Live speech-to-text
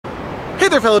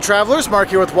there, fellow travelers. Mark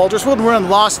here with Wolters. We're in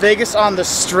Las Vegas on the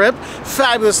Strip.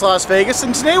 Fabulous Las Vegas.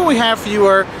 And today what we have for you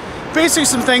are basically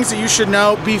some things that you should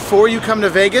know before you come to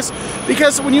Vegas.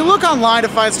 Because when you look online to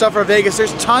find stuff for Vegas,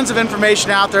 there's tons of information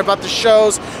out there about the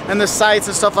shows and the sites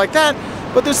and stuff like that.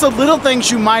 But there's the little things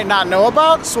you might not know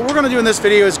about. So what we're going to do in this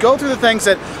video is go through the things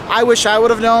that I wish I would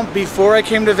have known before I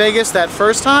came to Vegas that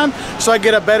first time, so I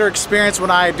get a better experience when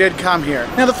I did come here.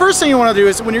 Now the first thing you want to do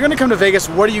is, when you're going to come to Vegas,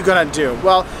 what are you going to do?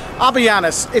 Well, I'll be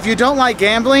honest, if you don't like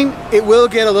gambling, it will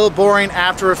get a little boring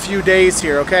after a few days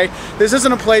here, okay? This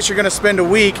isn't a place you're going to spend a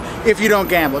week if you don't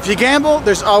gamble. If you gamble,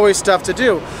 there's always stuff to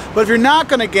do. But if you're not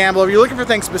going to gamble, if you're looking for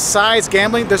things besides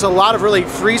gambling, there's a lot of really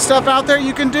free stuff out there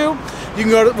you can do. You can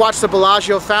go to watch the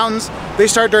Bellagio fountains. They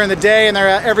start during the day and they're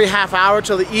every half hour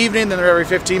till the evening, then they're every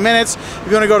 15 minutes.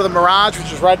 You're going to go to the Mirage,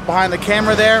 which is right behind the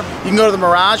camera there. You can go to the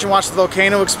Mirage and watch the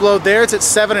volcano explode there. It's at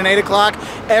 7 and 8 o'clock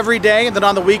every day, and then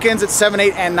on the weekends it's 7,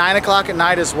 8, and 9 o'clock at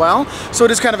night as well. So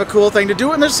it is kind of a cool thing to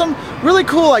do, and there's some really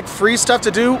cool like free stuff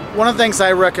to do. One of the things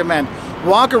I recommend,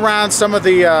 walk around some of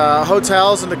the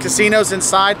hotels and the casinos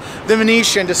inside the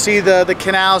Venetian to see the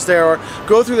canals there, or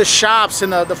go through the shops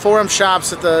and the forum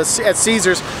shops at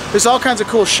Caesars. There's all kinds of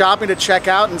cool shopping to check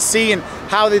out and see, and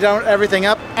how they done everything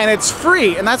up, and it's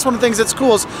free. And that's one of the things that's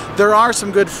cool, is there are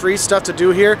some good free stuff to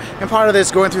do here, and part of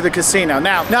this going through the casino.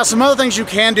 Now some other things you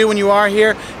can do when you are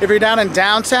here. If you're down in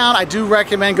downtown, I do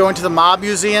recommend going to the Mob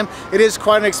Museum. It is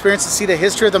quite an experience to see the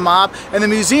history of the mob, and the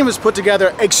museum is put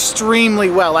together extremely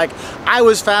well. Like, I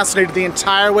was fascinated the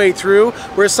entire way through,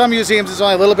 where some museums is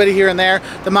only a little bit here and there.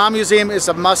 The Mob Museum is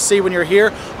a must-see when you're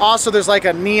here. Also, there's like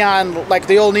a neon, like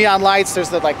the old neon lights, there's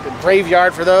the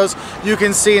graveyard for those. You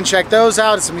can see and check those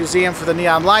out. It's a museum for the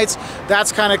neon lights.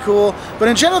 That's kind of cool. But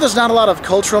in general, there's not a lot of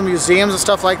cultural museums and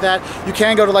stuff like that. You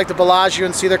can go to like the Bellagio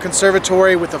and see their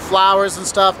conservatory with the flowers and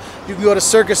stuff. You can go to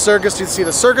Circus to see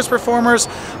the circus performers.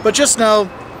 But just know,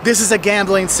 this is a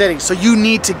gambling city, so you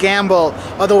need to gamble.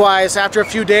 Otherwise, after a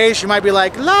few days, you might be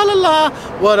like, la la la,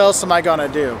 what else am I gonna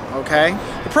do, okay?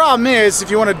 The problem is,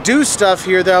 if you wanna do stuff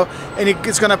here though, and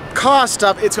it's gonna cost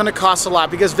stuff, it's gonna cost a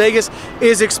lot, because Vegas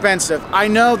is expensive. I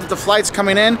know that the flights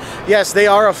coming in, yes, they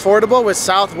are affordable with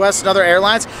Southwest and other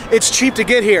airlines. It's cheap to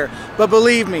get here, but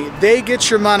believe me, they get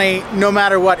your money no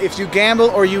matter what, if you gamble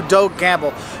or you don't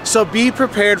gamble. So be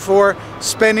prepared for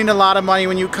spending a lot of money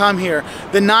when you come here.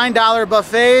 The $9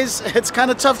 buffets, it's kind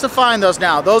of tough to find those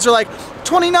now. Those are like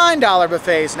 $29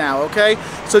 buffets now, okay?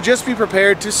 So just be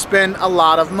prepared to spend a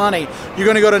lot of money. You're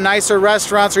gonna go to nicer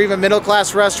restaurants or even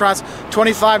middle-class restaurants,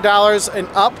 $25 and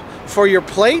up for your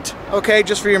plate, okay,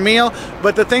 just for your meal.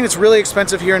 But the thing that's really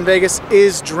expensive here in Vegas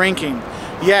is drinking.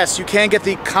 Yes, you can get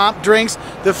the comp drinks,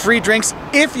 the free drinks,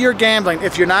 if you're gambling.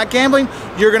 If you're not gambling,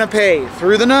 you're gonna pay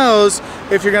through the nose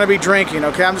if you're gonna be drinking,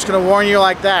 okay? I'm just gonna warn you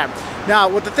like that. Now,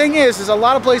 what the thing is a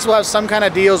lot of places will have some kind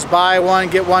of deals, buy one,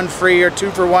 get one free, or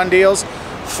 2 for 1 deals.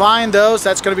 Find those,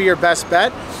 that's gonna be your best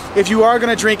bet. If you are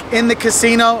gonna drink in the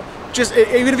casino, just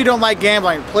even if you don't like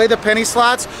gambling, play the penny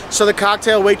slots so the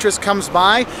cocktail waitress comes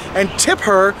by, and tip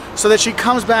her so that she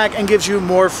comes back and gives you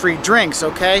more free drinks,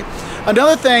 okay?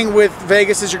 Another thing with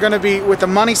Vegas is you're gonna be, with the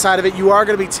money side of it, you are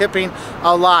gonna be tipping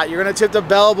a lot. You're gonna tip the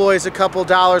bellboys a couple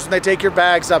dollars when they take your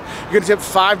bags up. You're gonna tip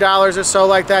 $5 or so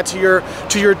like that to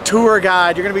your tour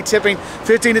guide. You're gonna be tipping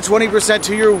 15 to 20%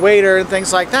 to your waiter and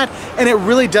things like that. And it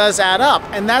really does add up.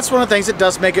 And that's one of the things that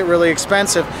does make it really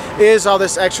expensive, is all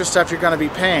this extra stuff you're gonna be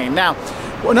paying. Now,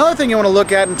 another thing you want to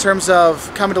look at in terms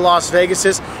of coming to Las Vegas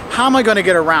is, how am I going to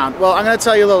get around? Well, I'm going to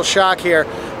tell you a little shock here.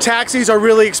 Taxis are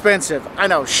really expensive. I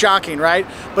know, shocking, right?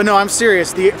 But no, I'm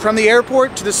serious. From the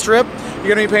airport to the Strip,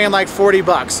 you're going to be paying like 40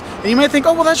 bucks. And you might think,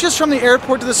 oh, well, that's just from the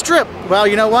airport to the Strip. Well,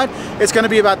 you know what? It's going to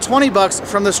be about 20 bucks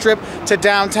from the Strip to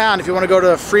downtown if you want to go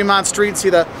to Fremont Street and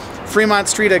see the Fremont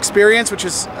Street experience, which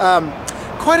is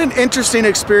quite an interesting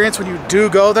experience when you do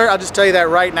go there. I'll just tell you that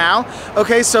right now.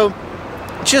 Okay, so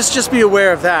just be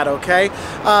aware of that, okay?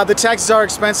 The taxis are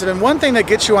expensive, and one thing that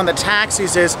gets you on the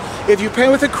taxis is, if you pay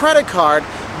with a credit card,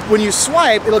 when you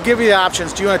swipe, it'll give you the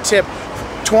options. Do you want to tip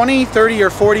 20, 30, or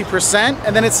 40%?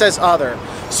 And then it says other.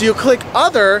 So you'll click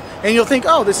other, and you'll think,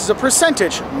 oh, this is a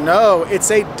percentage. No, it's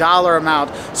a dollar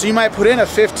amount. So you might put in a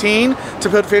 15 to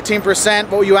put 15%,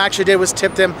 but what you actually did was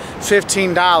tip them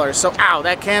 $15. So, ow,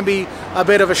 that can be a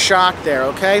bit of a shock there,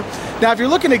 okay? Now, if you're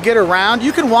looking to get around,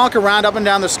 you can walk around up and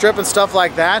down the Strip and stuff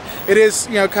like that. It is,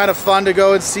 you know, kind of fun to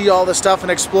go and see all the stuff and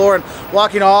explore, and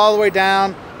walking all the way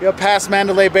down, you know, past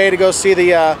Mandalay Bay to go see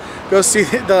the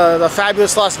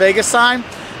fabulous Las Vegas sign.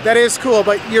 That is cool,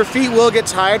 but your feet will get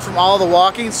tired from all the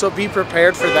walking, so be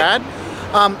prepared for that.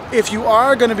 If you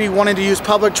are going to be wanting to use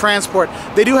public transport,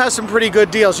 they do have some pretty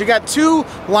good deals. You got 2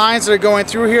 lines that are going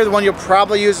through here. The one you'll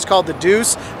probably use is called the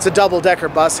Deuce. It's a double-decker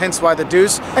bus, hence why the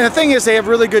Deuce. And the thing is, they have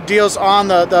really good deals on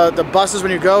the buses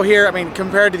when you go here. I mean,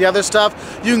 compared to the other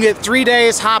stuff, you can get 3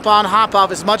 days, hop on, hop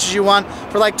off as much as you want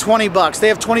for like 20 bucks. They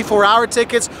have 24-hour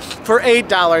tickets for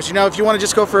 $8. You know, if you want to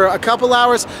just go for a couple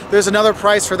hours, there's another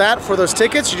price for that, for those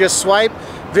tickets. You just swipe.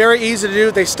 Very easy to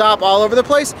do. They stop all over the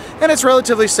place, and it's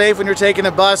relatively safe when you're taking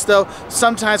the bus, though.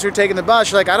 Sometimes when you're taking the bus,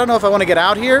 you're like, I don't know if I want to get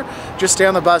out here. Just stay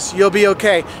on the bus. You'll be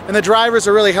okay. And the drivers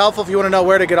are really helpful if you want to know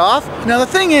where to get off. Now, the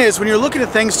thing is, when you're looking at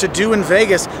things to do in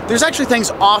Vegas, there's actually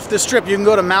things off the strip. You can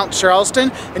go to Mount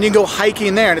Charleston, and you can go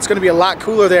hiking there, and it's going to be a lot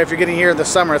cooler there if you're getting here in the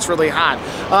summer. It's really hot.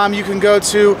 You can go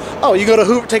to, you go to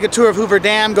Hoover, take a tour of Hoover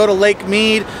Dam, go to Lake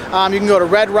Mead. You can go to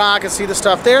Red Rock and see the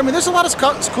stuff there. I mean, there's a lot of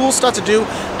cool stuff to do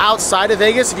outside of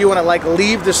Vegas. If you want to, like,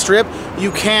 leave the strip,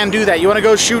 you can do that. You want to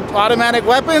go shoot automatic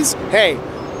weapons? Hey,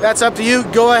 that's up to you.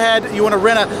 Go ahead. You want to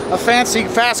rent a fancy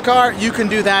fast car? You can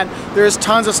do that. There's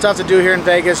tons of stuff to do here in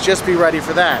Vegas. Just be ready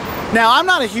for that. Now, I'm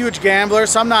not a huge gambler,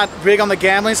 so I'm not big on the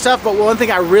gambling stuff, but one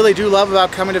thing I really do love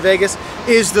about coming to Vegas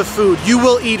is the food. You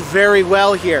will eat very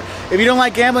well here. If you don't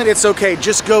like gambling, it's okay.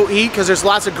 Just go eat, because there's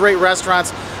lots of great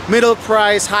restaurants, middle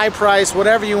price, high price,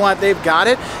 whatever you want, they've got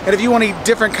it. And if you want to eat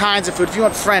different kinds of food, if you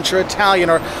want French or Italian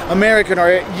or American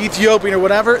or Ethiopian or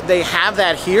whatever, they have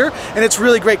that here. And it's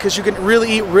really great because you can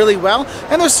really eat really well.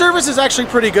 And the service is actually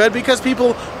pretty good because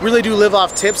people really do live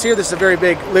off tips here. This is a very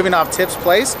big living off tips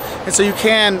place. And so you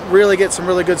can really get some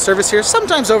really good service here,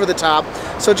 sometimes over the top.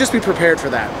 So just be prepared for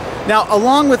that. Now,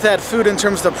 along with that food, in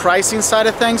terms of the pricing side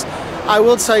of things, I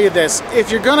will tell you this, if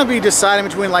you're going to be deciding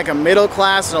between like a middle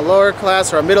class and a lower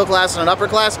class, or a middle class and an upper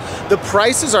class, the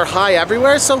prices are high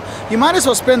everywhere, so you might as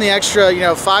well spend the extra,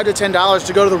 $5 to $10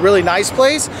 to go to the really nice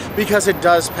place, because it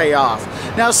does pay off.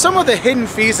 Now, some of the hidden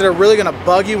fees that are really going to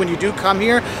bug you when you do come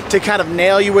here to kind of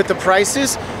nail you with the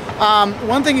prices,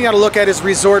 one thing you got to look at is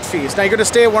resort fees. Now, you're going to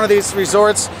stay at one of these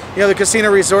resorts, the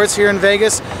casino resorts here in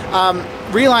Vegas.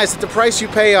 Realize that the price you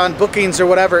pay on bookings or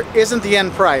whatever isn't the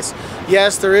end price.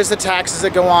 Yes, there is the taxes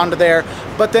that go on to there,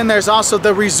 but then there's also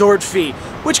the resort fee,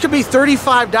 which could be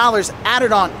 $35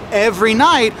 added on every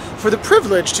night for the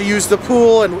privilege to use the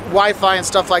pool and Wi-Fi and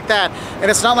stuff like that. And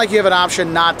it's not like you have an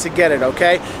option not to get it,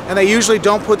 okay? And they usually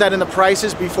don't put that in the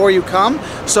prices before you come,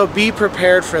 so be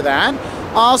prepared for that.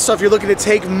 Also, if you're looking to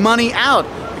take money out,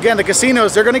 again, the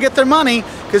casinos, they're gonna get their money,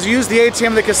 because you use the ATM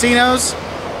in the casinos,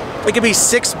 it could be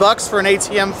 $6 for an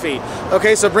ATM fee.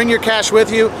 Okay, so bring your cash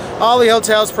with you. All the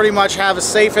hotels pretty much have a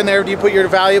safe in there. You put your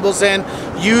valuables in.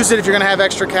 Use it if you're gonna have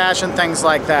extra cash and things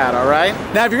like that, all right?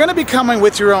 Now, if you're gonna be coming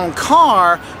with your own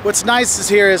car, what's nice is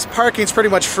here is parking's pretty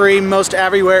much free most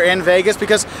everywhere in Vegas,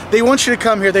 because they want you to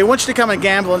come here. They want you to come and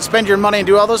gamble and spend your money and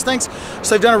do all those things.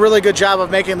 So they've done a really good job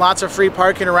of making lots of free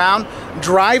parking around.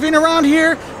 Driving around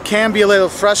here can be a little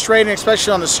frustrating,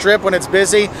 especially on the strip when it's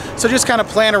busy. So just kind of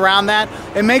plan around that,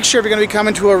 and make sure if you're gonna be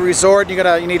coming to a resort,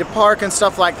 you need to park and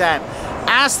stuff like that.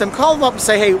 Ask them, call them up and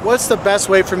say, hey, what's the best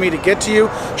way for me to get to you?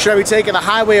 Should I be taking the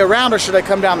highway around, or should I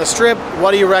come down the strip?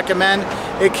 What do you recommend?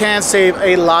 It can save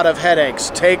a lot of headaches.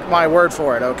 Take my word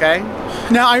for it, okay?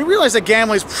 Now, I realize that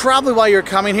gambling is probably why you're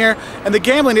coming here, and the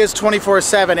gambling is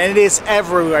 24/7, and it is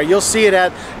everywhere. You'll see it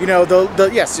at,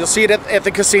 yes, you'll see it at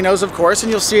the casinos, of course,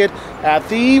 and you'll see it at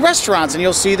the restaurants, and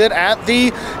you'll see that at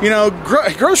the,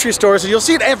 grocery stores, and you'll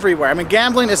see it everywhere. I mean,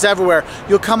 gambling is everywhere.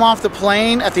 You'll come off the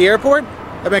plane at the airport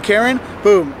at McCarran,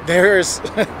 boom, there's,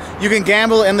 you can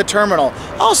gamble in the terminal.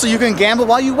 Also, you can gamble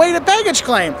while you wait at baggage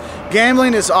claim.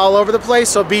 Gambling is all over the place,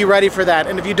 so be ready for that.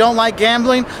 And if you don't like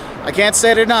gambling, I can't say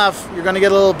it enough, you're gonna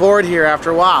get a little bored here after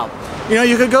a while.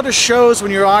 You could go to shows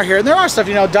when you are here, and there are stuff,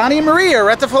 Donnie and Maria are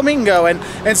at the Flamingo,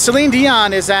 and Celine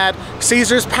Dion is at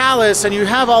Caesar's Palace, and you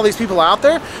have all these people out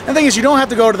there. And the thing is, you don't have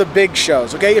to go to the big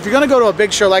shows, okay? If you're gonna go to a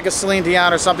big show like a Celine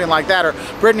Dion or something like that, or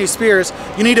Britney Spears,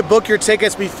 you need to book your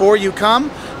tickets before you come.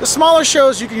 The smaller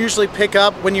shows you can usually pick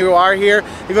up when you are here.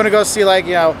 If you're gonna go see, like,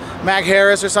 Mag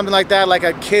Harris or something like that, like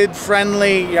a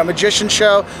kid-friendly, magician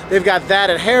show, they've got that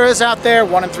at Harris out there,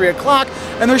 1 and 3 o'clock.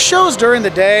 And there's shows during the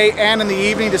day and in the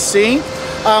evening to see.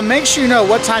 Make sure you know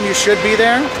what time you should be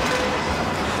there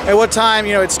and what time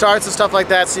it starts and stuff like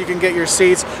that, so you can get your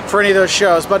seats for any of those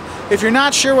shows. But if you're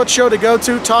not sure what show to go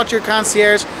to, talk to your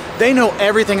concierge. They know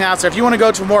everything out there. If you want to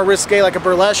go to a more risque, like a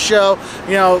burlesque show,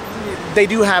 they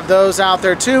do have those out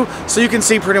there too, so you can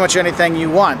see pretty much anything you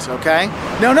want, okay?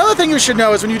 Now, another thing you should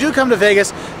know is when you do come to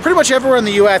Vegas, pretty much everywhere in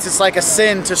the US, it's like a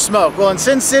sin to smoke. Well, in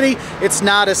Sin City, it's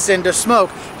not a sin to smoke.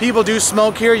 People do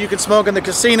smoke here. You can smoke in the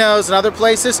casinos and other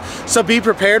places, so be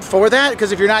prepared for that,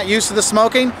 because if you're not used to the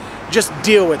smoking, just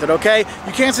deal with it, okay?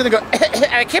 You can't sit there and go,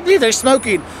 I can't believe they're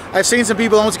smoking. I've seen some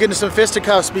people almost get into some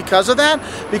fisticuffs because of that,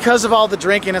 because of all the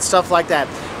drinking and stuff like that.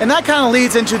 And that kind of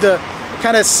leads into the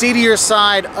kind of seedier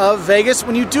side of Vegas.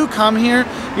 When you do come here,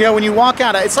 you know, when you walk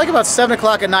out, it's like about 7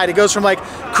 o'clock at night. It goes from like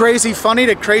crazy funny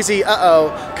to crazy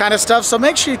uh-oh kind of stuff. So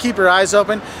make sure you keep your eyes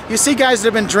open. You see guys that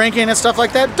have been drinking and stuff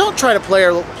like that, don't try to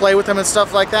play with them and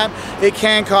stuff like that. It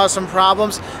can cause some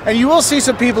problems. And you will see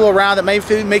some people around that may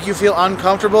make you feel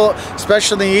uncomfortable,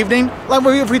 especially in the evening. Like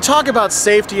if we talk about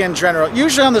safety in general,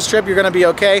 usually on the Strip you're going to be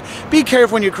okay. Be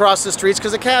careful when you cross the streets,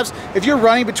 because the cabs, if you're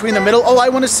running between the middle, oh, I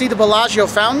want to see the Bellagio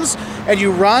fountains, and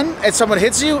you run and someone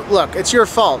hits you, look, it's your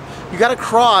fault. You got to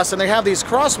cross, and they have these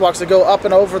crosswalks that go up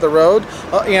and over the road,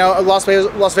 you know, Las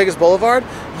Vegas Boulevard.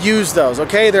 Use those,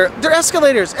 okay? They're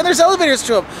escalators, and there's elevators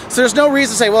to them. So there's no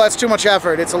reason to say, well, that's too much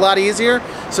effort. It's a lot easier.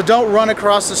 So don't run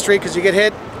across the street because you get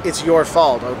hit. It's your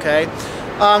fault, okay?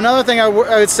 Another thing I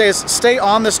would say is stay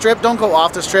on the Strip. Don't go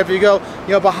off the Strip. You go, you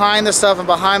know, behind the stuff and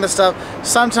behind the stuff.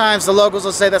 Sometimes the locals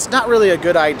will say that's not really a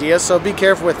good idea, so be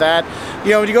careful with that.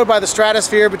 You know, when you go by the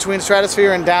Stratosphere, between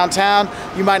Stratosphere and downtown,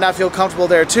 you might not feel comfortable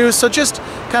there too. So just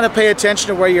kind of pay attention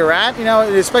to where you're at. You know,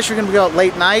 especially if you're going to go out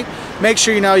late night. Make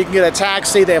sure you know you can get a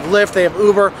taxi. They have Lyft, they have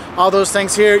Uber, all those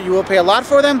things here. You will pay a lot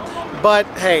for them. But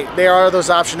hey, there are those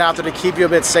options out there to keep you a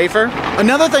bit safer.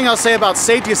 Another thing I'll say about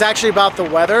safety is actually about the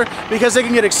weather, because it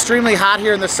can get extremely hot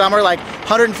here in the summer, like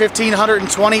 115,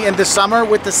 120 in the summer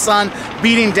with the sun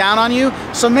beating down on you.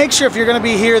 So make sure if you're gonna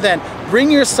be here then,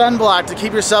 bring your sunblock to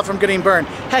keep yourself from getting burned.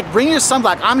 Heck, bring your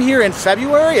sunblock. I'm here in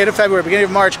February, end of February, beginning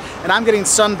of March, and I'm getting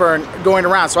sunburn going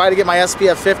around. So I had to get my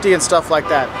SPF 50 and stuff like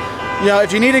that. You know,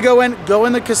 if you need to go in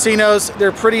the casinos.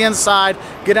 They're pretty inside.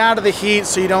 Get out of the heat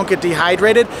so you don't get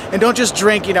dehydrated. And don't just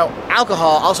drink, you know,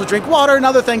 alcohol. Also drink water and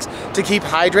other things to keep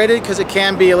hydrated, because it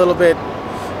can be a little bit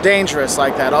dangerous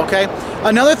like that, okay?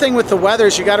 Another thing with the weather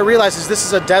is you got to realize is this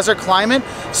is a desert climate,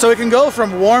 so it can go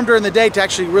from warm during the day to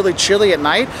actually really chilly at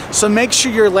night. So make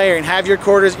sure you're layering. Have your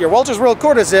Wolters World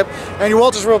quarter zip and your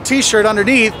Wolters World t-shirt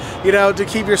underneath, you know, to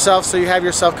keep yourself, so you have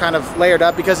yourself kind of layered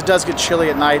up, because it does get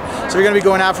chilly at night. So you're going to be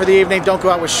going out for the evening, don't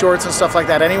go out with shorts and stuff like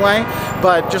that anyway,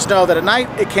 but just know that at night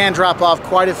it can drop off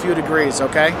quite a few degrees,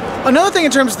 okay? Another thing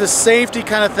in terms of the safety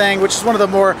kind of thing, which is one of the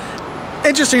more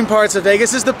interesting parts of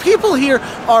Vegas, is the people here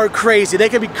are crazy. They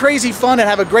can be crazy fun and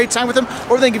have a great time with them,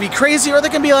 or they can be crazy, or they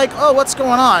can be like, oh, what's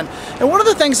going on? And one of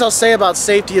the things I'll say about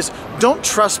safety is don't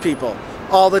trust people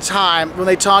all the time when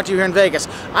they talk to you here in Vegas.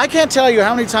 I can't tell you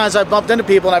how many times I've bumped into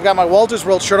people and I've got my Wolters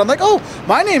World shirt. I'm like, oh,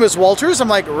 my name is Wolters. I'm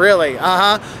like, really?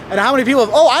 Uh-huh. And how many people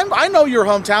have, oh, I know your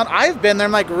hometown. I've been there.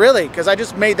 I'm like, really? Because I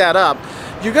just made that up.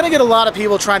 You're going to get a lot of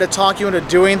people trying to talk you into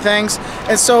doing things.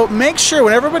 And so make sure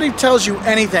when everybody tells you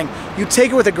anything, you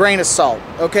take it with a grain of salt,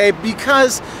 okay?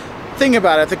 Because think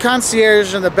about it, the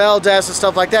concierge and the bell desk and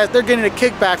stuff like that, they're getting a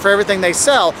kickback for everything they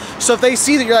sell. So if they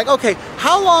see that you're like, okay,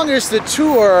 how long is the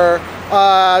tour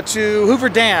to Hoover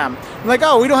Dam? I'm like,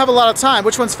 oh, we don't have a lot of time.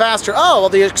 Which one's faster? Oh, well,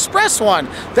 the express one.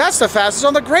 That's the fastest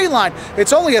on the Gray Line.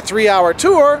 It's only a 3-hour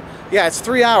tour. Yeah, it's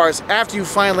 3 hours after you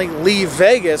finally leave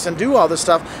Vegas and do all this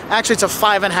stuff. Actually, it's a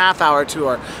 5.5-hour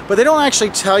tour. But they don't actually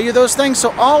tell you those things,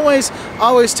 so always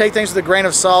take things with a grain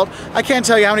of salt. I can't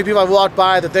tell you how many people I've walked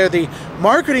by that they're the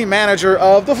marketing manager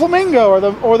of the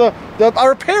Flamingo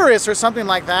or Paris or something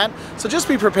like that. So just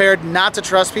be prepared not to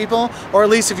trust people, or at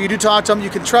least if you do talk to them, you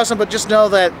can trust them, but just know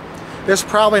that there's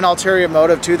probably an ulterior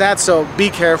motive to that, so be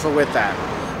careful with that.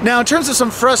 Now, in terms of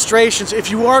some frustrations, if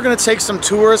you are going to take some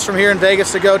tours from here in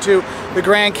Vegas to go to the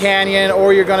Grand Canyon,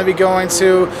 or you're going to be going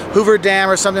to Hoover Dam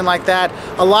or something like that,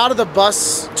 a lot of the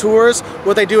bus tours,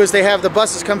 what they do is they have the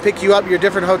buses come pick you up at your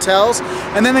different hotels,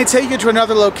 and then they take you to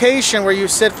another location where you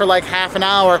sit for like half an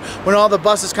hour when all the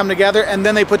buses come together, and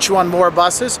then they put you on more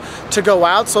buses to go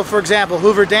out. So for example,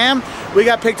 Hoover Dam, we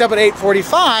got picked up at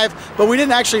 8:45, but we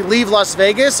didn't actually leave Las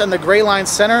Vegas and the Gray Line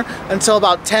Center until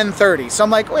about 10:30. So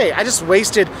I'm like, wait, I just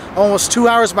wasted almost 2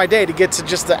 hours of my day to get to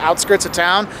just the outskirts of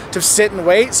town to sit and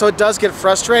wait. So it does get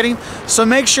frustrating. So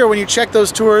make sure when you check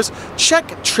those tours, check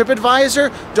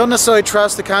TripAdvisor. Don't necessarily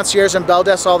trust the concierge and bell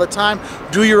desk all the time.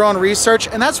 Do your own research.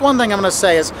 And that's one thing I'm going to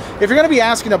say is, if you're going to be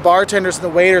asking the bartenders and the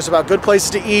waiters about good places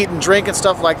to eat and drink and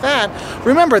stuff like that,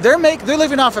 remember they're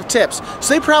living off of tips,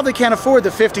 so they probably can't afford the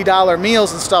 $50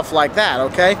 meals and stuff like that.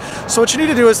 Okay, so what you need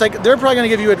to do is, like, they're probably going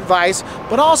to give you advice,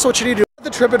 but also what you need to do, the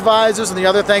TripAdvisors and the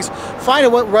other things, find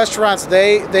out what restaurants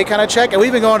they kind of check. And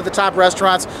we've been going to the top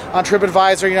restaurants on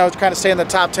TripAdvisor, you know, to kind of stay in the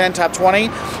top 10, top 20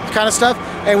 kind of stuff.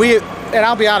 And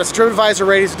I'll be honest, TripAdvisor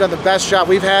ratings have done the best job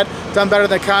we've had, done better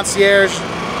than concierge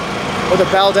or the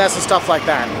bell desk and stuff like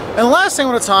that. And the last thing I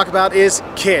want to talk about is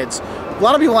kids. A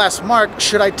lot of people ask, Mark,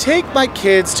 should I take my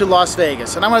kids to Las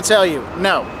Vegas? And I'm going to tell you,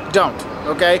 no, don't.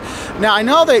 Okay. Now I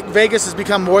know that Vegas has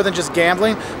become more than just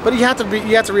gambling, but you have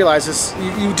to realize this.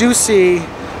 You do see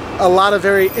a lot of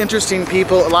very interesting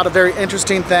people, a lot of very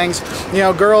interesting things. You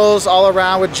know, girls all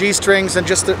around with G-strings and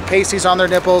just the pasties on their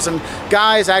nipples, and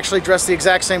guys actually dress the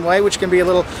exact same way, which can be a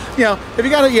little, you know, if you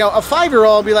got a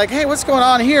 5-year-old be like, hey, what's going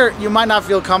on here? You might not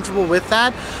feel comfortable with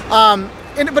that.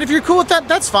 But if you're cool with that,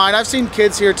 that's fine. I've seen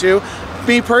kids here too.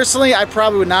 Me personally, I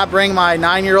probably would not bring my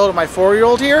 9-year-old or my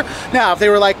 4-year-old here. Now, if they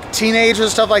were like teenagers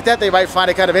and stuff like that, they might find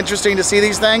it kind of interesting to see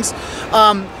these things.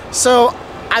 So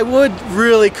I would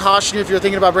really caution you if you're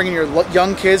thinking about bringing your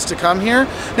young kids to come here.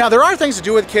 Now, there are things to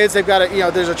do with kids. They've got a,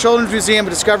 there's a children's museum, a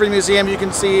Discovery Museum you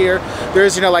can see here.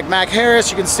 There's, like Mac Harris.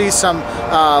 You can see some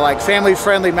like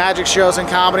family-friendly magic shows and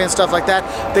comedy and stuff like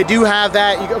that. They do have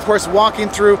that. You, of course, walking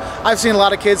through. I've seen a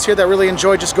lot of kids here that really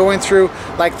enjoy just going through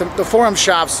like the forum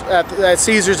shops at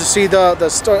Caesars to see the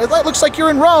store. It looks like you're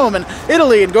in Rome and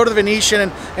Italy, and go to the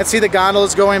Venetian and see the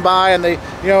gondolas going by, and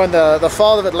and the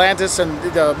fall of Atlantis, and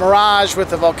the Mirage with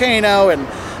the volcano, and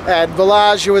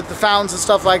Bellagio with the fountains and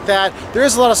stuff like that. There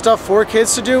is a lot of stuff for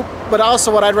kids to do, but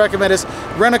also what I'd recommend is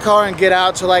rent a car and get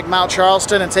out to like Mount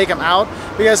Charleston and take them out,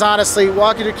 because honestly,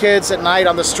 walking your kids at night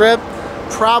on the Strip,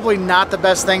 probably not the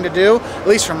best thing to do, at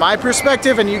least from my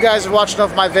perspective, and you guys have watched enough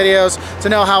of my videos to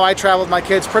know how I travel with my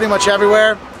kids pretty much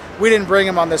everywhere. We didn't bring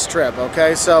them on this trip,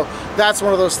 okay? So that's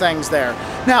one of those things there.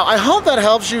 Now, I hope that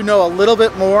helps you know a little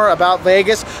bit more about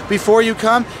Vegas before you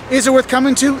come. Is it worth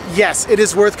coming to? Yes, it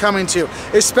is worth coming to,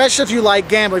 especially if you like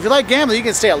gambling. If you like gambling, you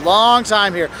can stay a long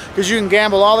time here, because you can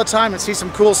gamble all the time and see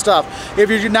some cool stuff. If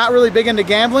you're not really big into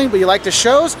gambling, but you like the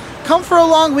shows, come for a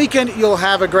long weekend. You'll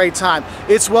have a great time.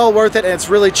 It's well worth it, and it's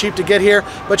really cheap to get here,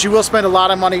 but you will spend a lot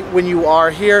of money when you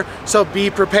are here, so be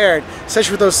prepared,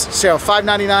 especially with those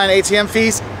 $5.99 ATM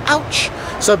fees. Ouch.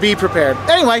 So be prepared.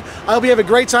 Anyway, I hope you have a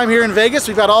great time here in Vegas.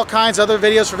 We've got all kinds of other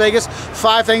videos for Vegas.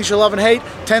 5 things you'll love and hate,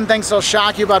 10 things that'll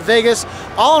shock you about Vegas,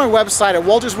 all on our website at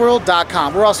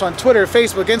woltersworld.com. We're also on Twitter,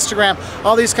 Facebook, Instagram,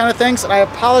 all these kind of things. And I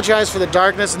apologize for the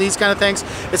darkness and these kind of things.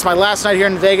 It's my last night here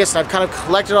in Vegas, and I've kind of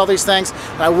collected all these things,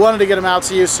 and I wanted to get them out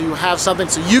to you so you have something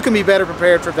so you can be better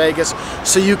prepared for Vegas,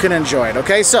 so you can enjoy it,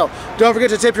 okay? So don't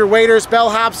forget to tip your waiters,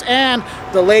 bellhops, and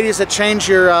the ladies that change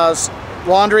your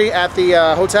laundry at the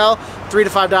hotel, $3 to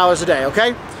 $5 a day,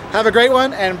 okay? Have a great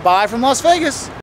one, and bye from Las Vegas.